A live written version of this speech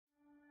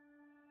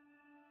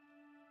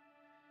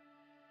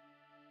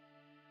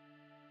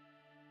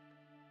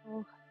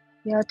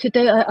Yeah,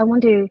 today I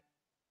want to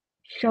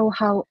show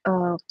how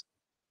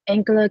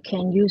Angular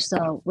can use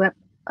web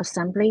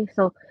assembly.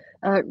 So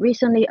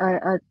recently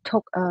I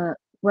took a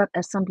web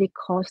assembly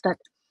course that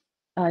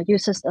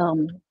uses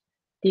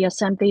the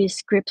assembly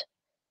script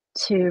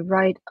to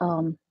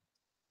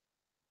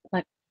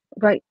like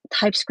write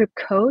TypeScript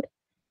code,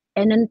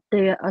 and then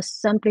the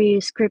assembly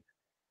script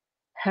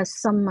has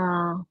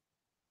some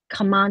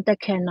command that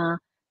can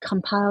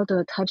compile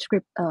the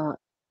TypeScript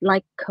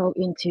like code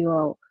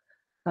into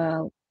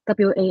a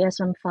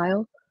WASM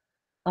file.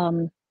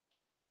 Um,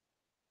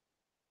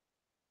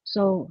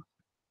 so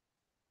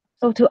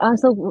So to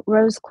answer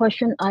Rose's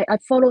question, I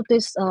follow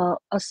this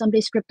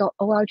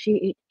assemblyscript.org.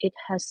 It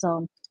has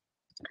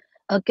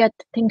a get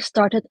things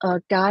started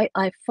guide.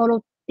 I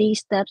follow these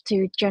steps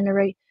to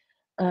generate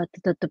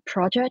the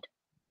project,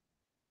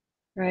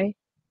 right?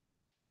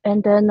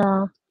 And then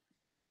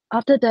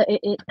after that,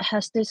 it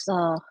has this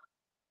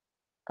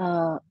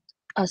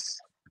as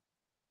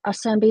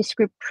assembly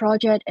script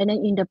project, and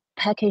then in the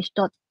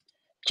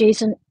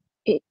package.json,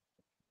 it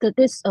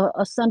this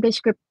assembly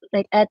script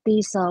like add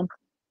these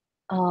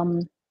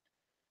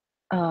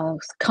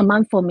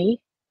command for me.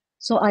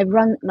 So I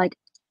run like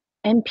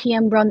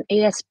npm run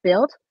as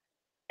build,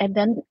 and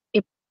then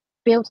it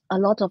built a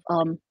lot of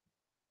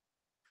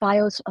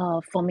files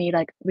for me,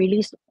 like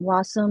release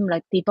wasm,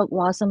 like debug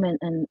wasm,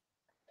 and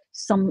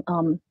some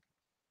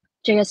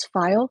JS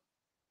file.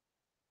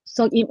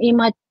 So in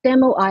my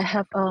demo, I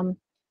have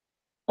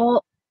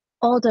all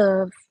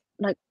the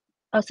like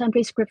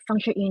assembly script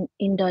function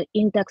in the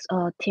index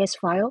ts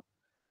file.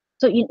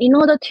 So in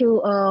order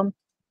to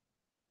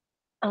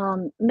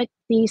make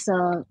these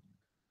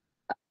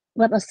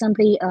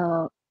WebAssembly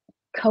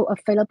code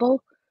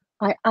available,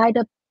 I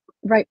either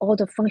write all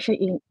the function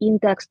in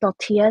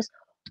index.ts,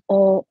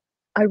 or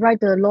I write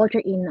the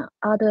logic in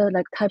other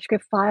like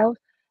TypeScript files,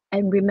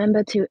 and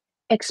remember to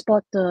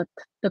export the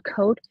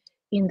code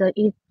in the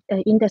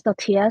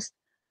index.ts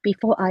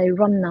before I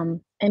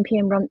run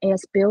npm run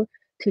as build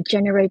to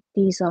generate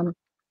these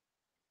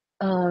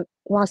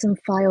wasm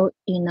file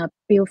in a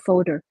build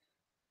folder.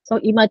 So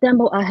in my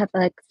demo, I have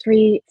like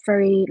three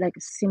very like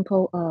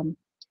simple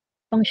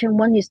function.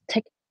 One is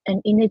take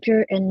an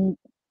integer and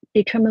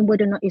determine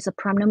whether or not it's a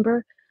prime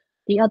number.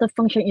 The other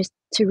function is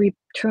to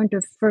return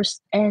the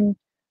first n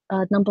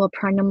number of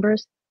prime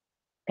numbers.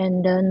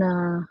 And then,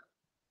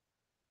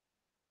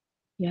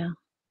 yeah.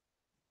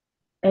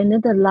 And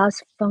then the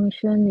last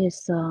function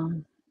is,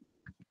 oh,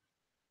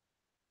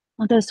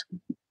 there's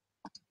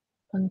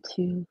one,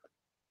 two.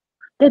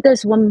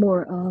 There's one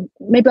more.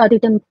 Maybe I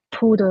didn't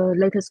pull the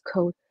latest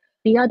code.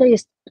 The other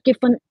is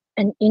given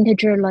an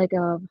integer like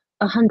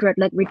 100,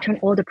 like return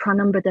all the prime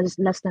number that is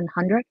less than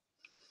 100.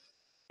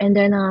 And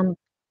then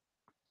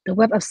the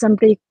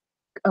WebAssembly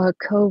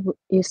code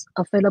is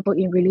available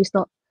in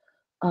release.wasm.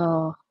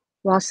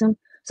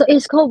 So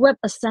it's called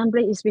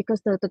WebAssembly is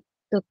because the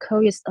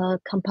code is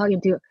compiled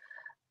into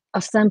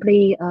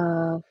assembly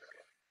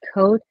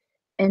code,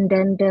 and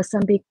then the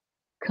assembly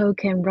code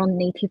can run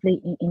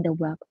natively in the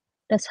web.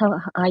 That's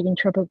how I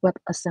interpret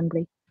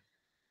WebAssembly.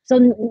 So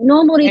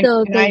normally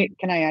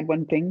can I add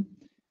one thing?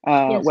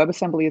 Yes.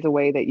 WebAssembly is a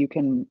way that you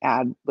can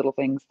add little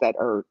things that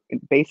are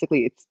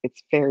basically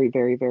it's very,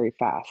 very, very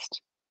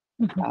fast.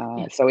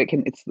 Yes. So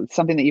it's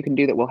something that you can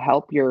do that will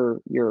help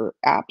your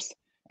apps,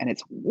 and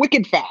it's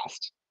wicked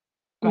fast.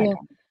 Yeah.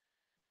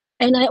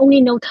 And I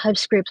only know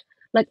TypeScript.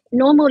 Like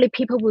normally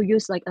people will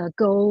use like a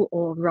Go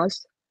or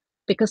Rust,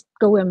 because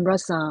Go and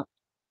Rust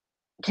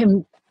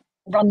can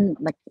run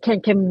like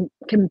can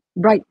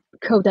write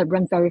code that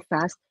run very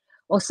fast,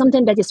 or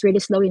something that is really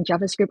slow in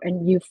JavaScript,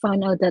 and you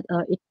find out that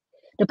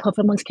the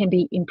performance can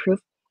be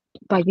improved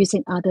by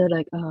using other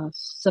like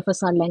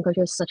server-side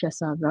languages such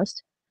as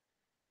Rust.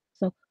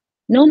 So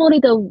normally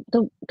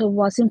the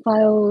wasm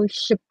file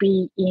should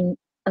be in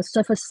a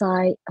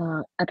server-side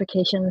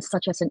application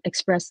such as an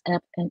Express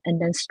app,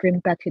 and then stream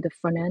back to the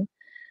front end.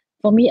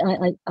 For me,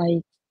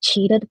 I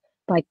cheated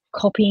by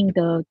copying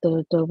the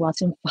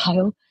wasm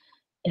file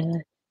uh,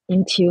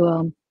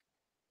 into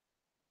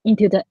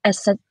the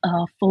asset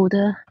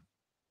folder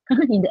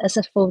in the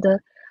asset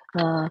folder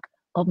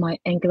of my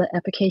Angular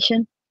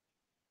application,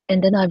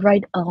 and then I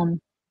write a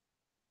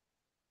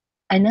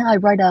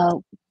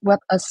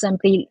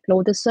WebAssembly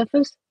loader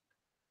service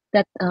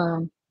that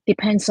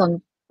depends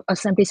on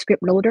assembly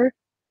script loader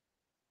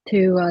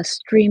to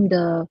stream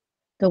the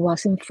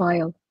wasm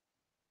file.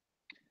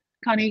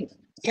 Connie,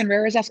 can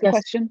Rares ask a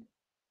question?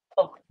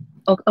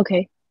 Oh,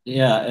 okay.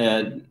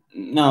 Yeah,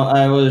 no,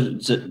 I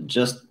was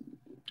just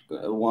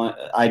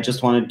I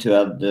just wanted to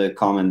add the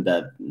comment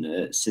that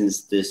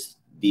since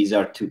these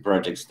are two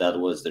projects, that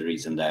was the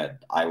reason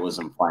that I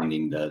wasn't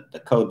finding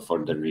the code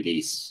for the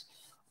release,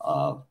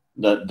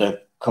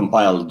 the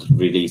compiled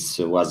release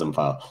wasm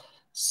file.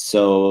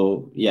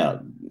 So yeah,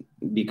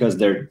 because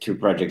they're two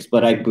projects,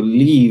 but I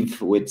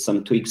believe with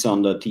some tweaks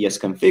on the TS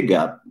config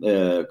app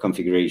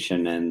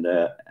configuration and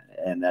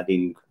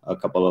adding a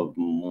couple of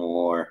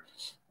more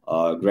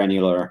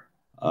granular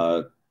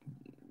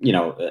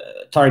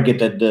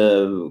targeted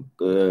the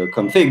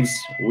configs,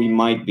 we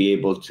might be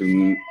able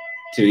to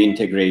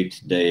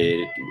integrate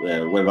the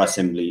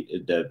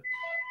WebAssembly, the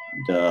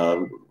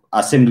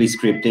assembly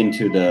script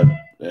into the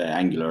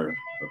Angular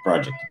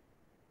project.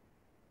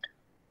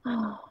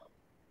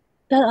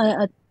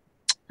 That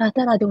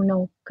I don't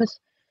know, because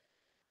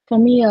for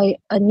me,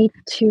 I need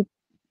 2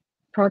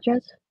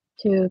 projects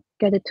to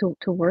get it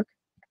to work.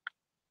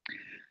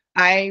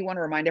 I want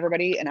to remind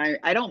everybody, and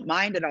I don't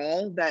mind at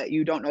all that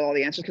you don't know all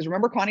the answers, because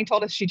remember Connie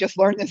told us she just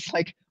learned this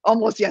like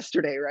almost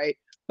yesterday, right?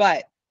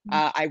 But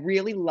I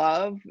really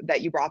love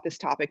that you brought this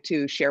topic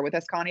to share with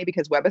us, Connie,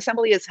 because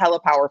WebAssembly is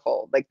hella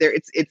powerful. Like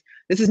this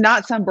is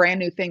not some brand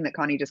new thing that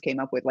Connie just came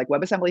up with. Like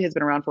WebAssembly has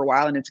been around for a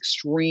while and it's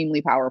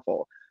extremely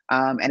powerful.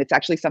 And it's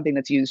actually something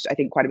that's used, I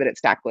think, quite a bit at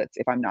Stacklets,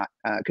 if I'm not,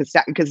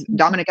 because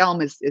Dominic Elm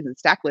is at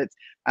Stacklets.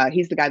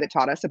 He's the guy that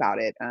taught us about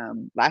it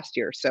last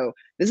year. So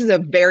this is a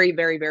very,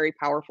 very, very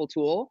powerful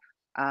tool.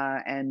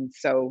 And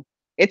so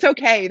it's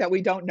okay that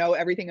we don't know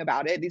everything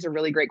about it. These are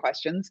really great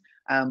questions.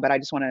 But I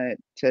just wanted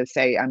to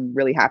say I'm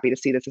really happy to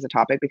see this as a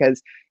topic,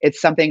 because it's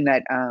something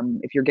that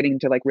if you're getting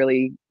into like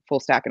really full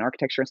stack and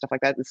architecture and stuff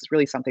like that, this is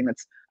really something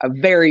that's a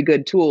very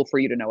good tool for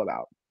you to know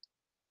about.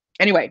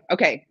 Anyway,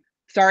 okay.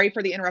 Sorry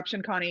for the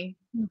interruption, Connie.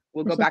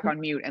 We'll go back on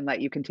mute and let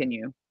you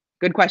continue.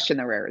 Good question,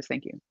 though, Rares.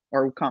 Thank you.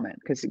 Or comment,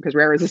 because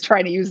Rares is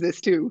trying to use this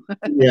too.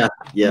 Yeah,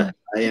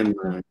 I am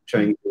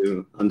trying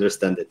to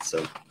understand it.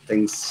 So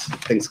thanks,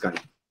 Connie.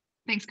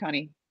 Thanks,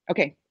 Connie.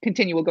 Okay,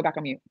 continue. We'll go back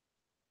on mute.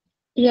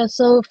 Yeah.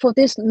 So for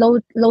this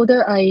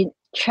loader, I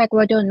check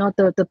whether or not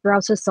the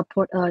browser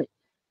support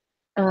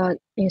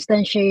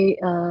instantiate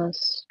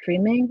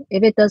streaming.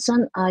 If it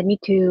doesn't, I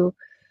need to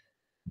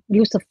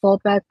use the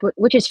fallback,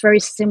 which is very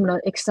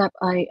similar, except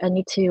I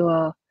need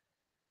to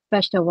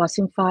fetch the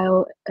WASM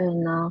file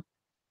and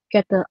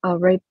get the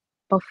array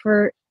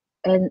buffer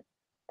and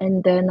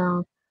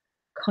then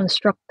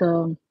construct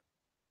the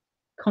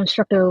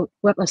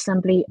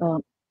WebAssembly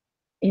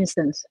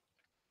instance.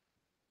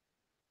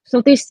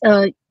 So this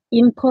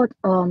input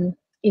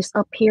is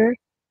up here.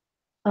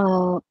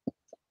 The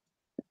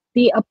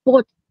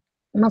abort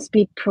must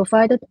be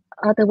provided,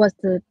 otherwise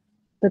the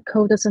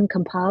code doesn't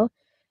compile.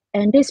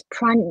 And this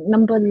prime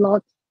number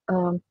log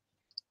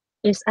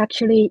is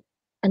actually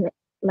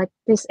like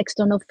this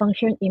external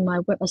function in my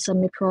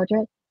WebAssembly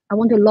project. I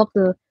want to log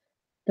the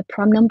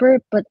prime number,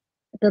 but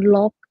the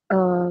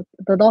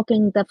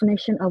logging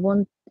definition, I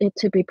want it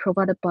to be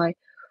provided by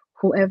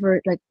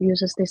whoever like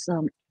uses this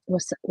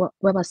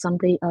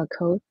WebAssembly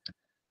code.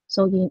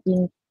 So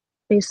in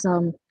this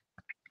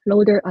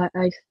loader,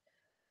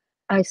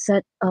 I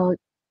set the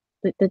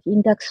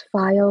index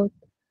file,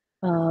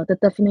 the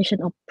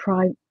definition of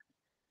prime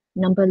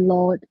number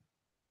log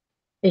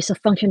is a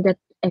function that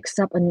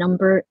accept a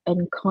number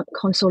and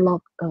console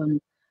log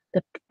the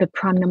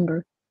prime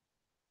number.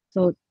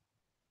 So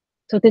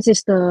this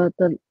is the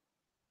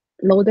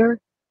loader.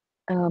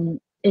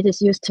 It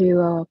is used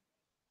to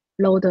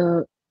load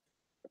the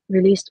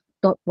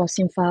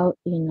release.wasm file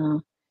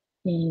in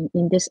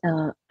this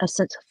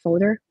assets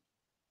folder.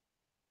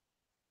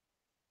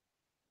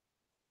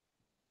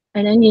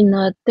 And then in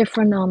a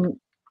different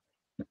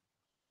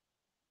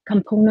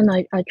component,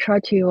 I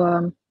try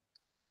to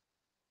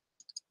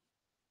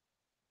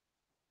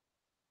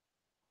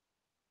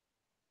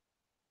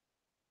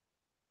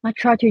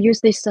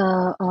use this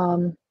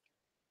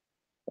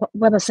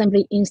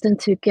WebAssembly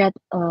instance to get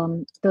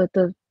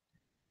the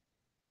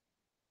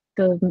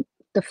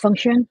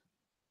function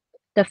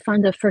that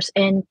find the first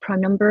n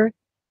prime number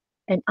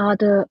and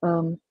other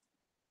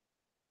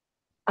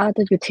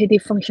utility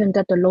function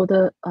that the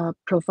loader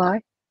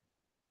provide.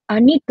 I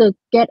need the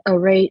get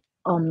array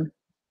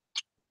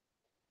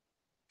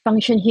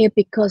function here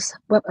because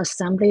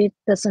WebAssembly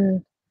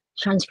doesn't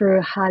transfer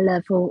high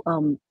level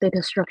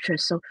data structure.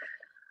 So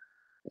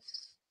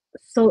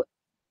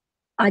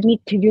I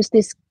need to use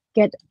this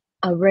get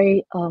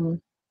array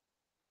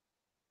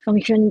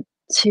function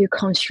to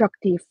construct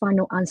the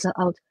final answer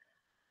out.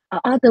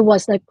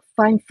 Otherwise, like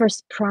find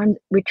first prime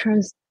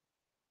returns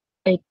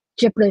a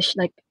gibberish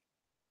like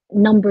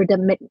number that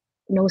make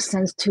no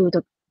sense to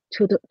the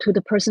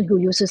person who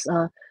uses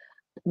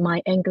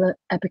my Angular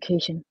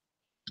application.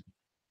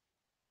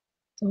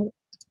 So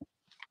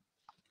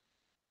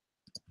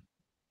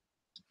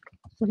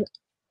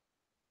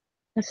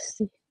let's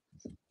see.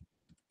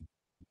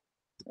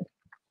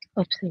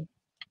 Oopsie.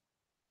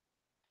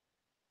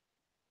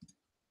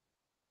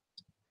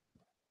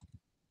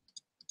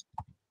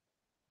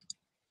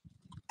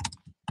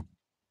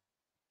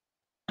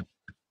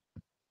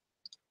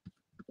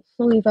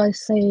 So if I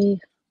say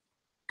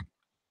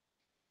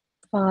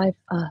 5,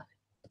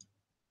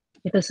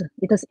 it doesn't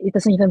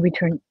even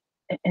return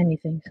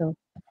anything. So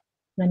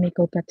let me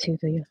go back to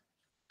the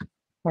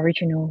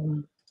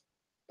original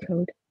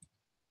code.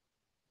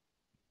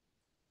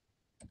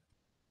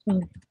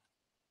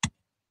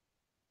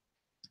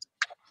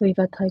 So if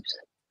I type,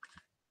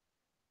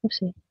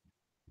 oopsie.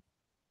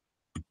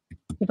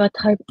 If I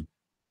type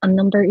a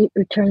number, it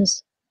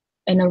returns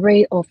an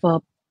array of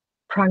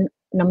prime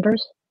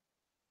numbers.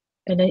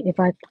 And then if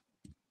I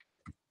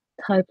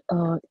type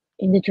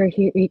integer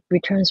here, it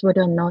returns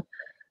whether or not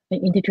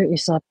an integer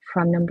is a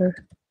prime number.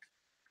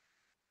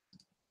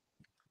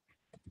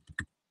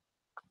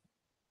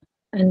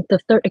 And the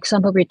third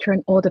example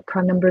return all the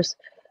prime numbers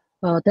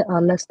that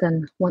are less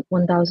than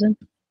 1,000.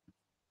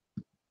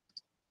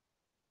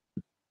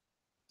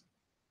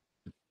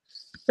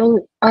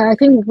 So I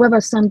think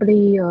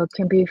WebAssembly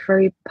can be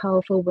very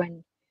powerful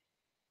when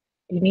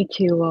you need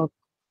to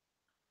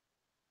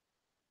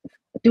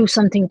do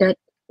something that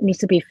needs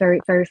to be very,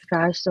 very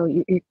fast. So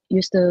you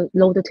use the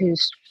loader to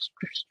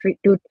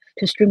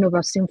stream the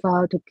WebSim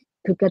file to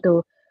get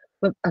the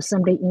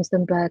WebAssembly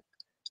instant back,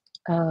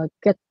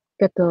 get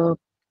the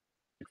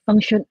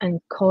function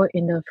and call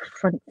in the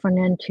front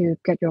end to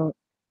get your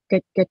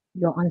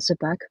answer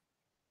back.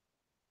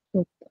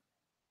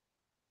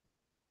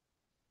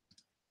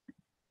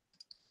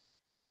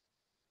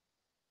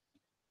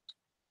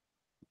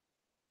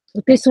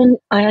 So this one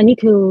I need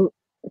to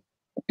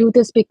do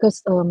this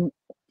because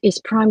its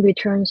prime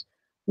returns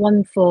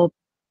 1 for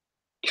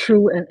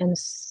true and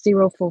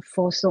 0 for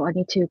false. So I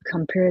need to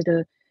compare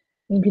the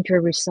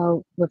integer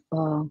result with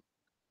 1,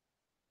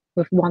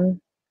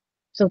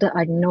 so that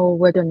I know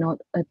whether or not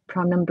a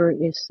prime number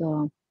is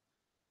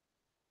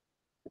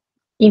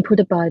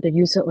inputted by the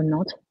user or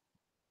not.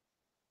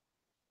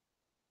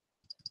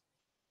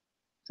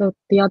 So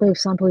the other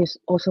example is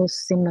also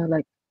similar,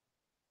 like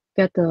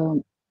get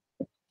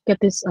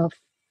this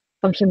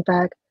function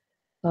back,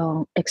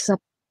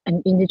 accept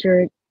an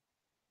integer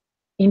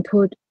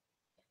input,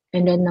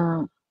 and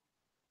then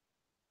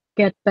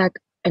get back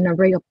an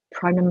array of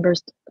prime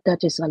numbers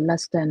that is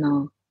less than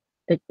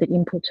the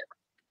input.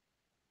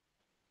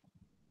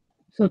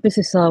 So this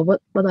is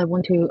what I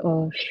want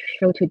to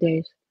show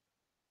today.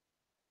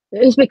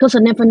 It's because I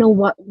never know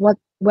what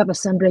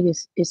WebAssembly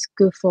is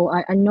good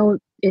for. I know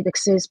it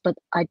exists, but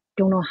I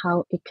don't know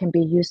how it can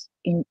be used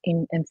in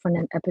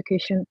front-end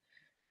application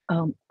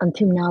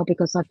until now,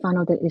 because I found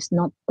out that it's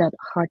not that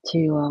hard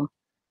to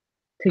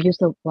use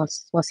the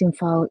WASM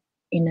file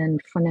in a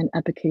front-end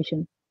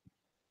application.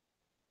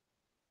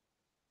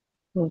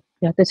 So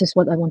yeah, this is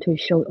what I want to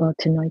show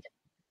tonight.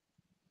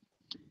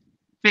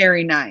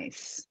 Very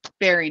nice.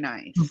 Very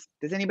nice.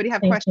 Does anybody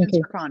have questions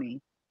for Connie?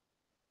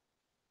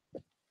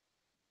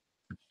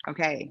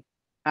 Okay.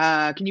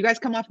 Can you guys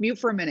come off mute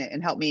for a minute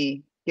and help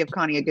me give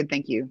Connie a good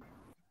thank you?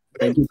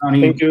 Thank you,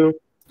 Connie. Thank you.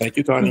 Thank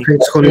you, Connie.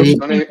 Thanks,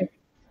 Connie.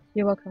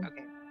 You're welcome.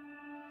 Okay.